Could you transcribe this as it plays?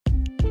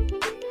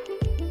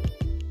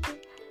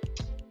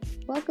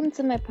Welcome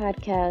to my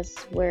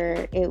podcast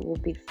where it will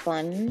be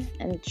fun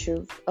and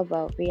truth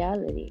about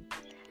reality,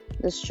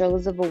 the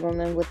struggles of a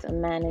woman with a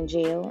man in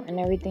jail, and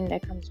everything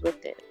that comes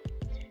with it.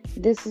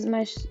 This is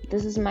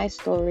my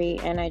story,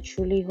 and I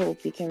truly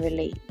hope you can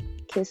relate.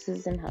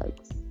 Kisses and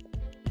hugs.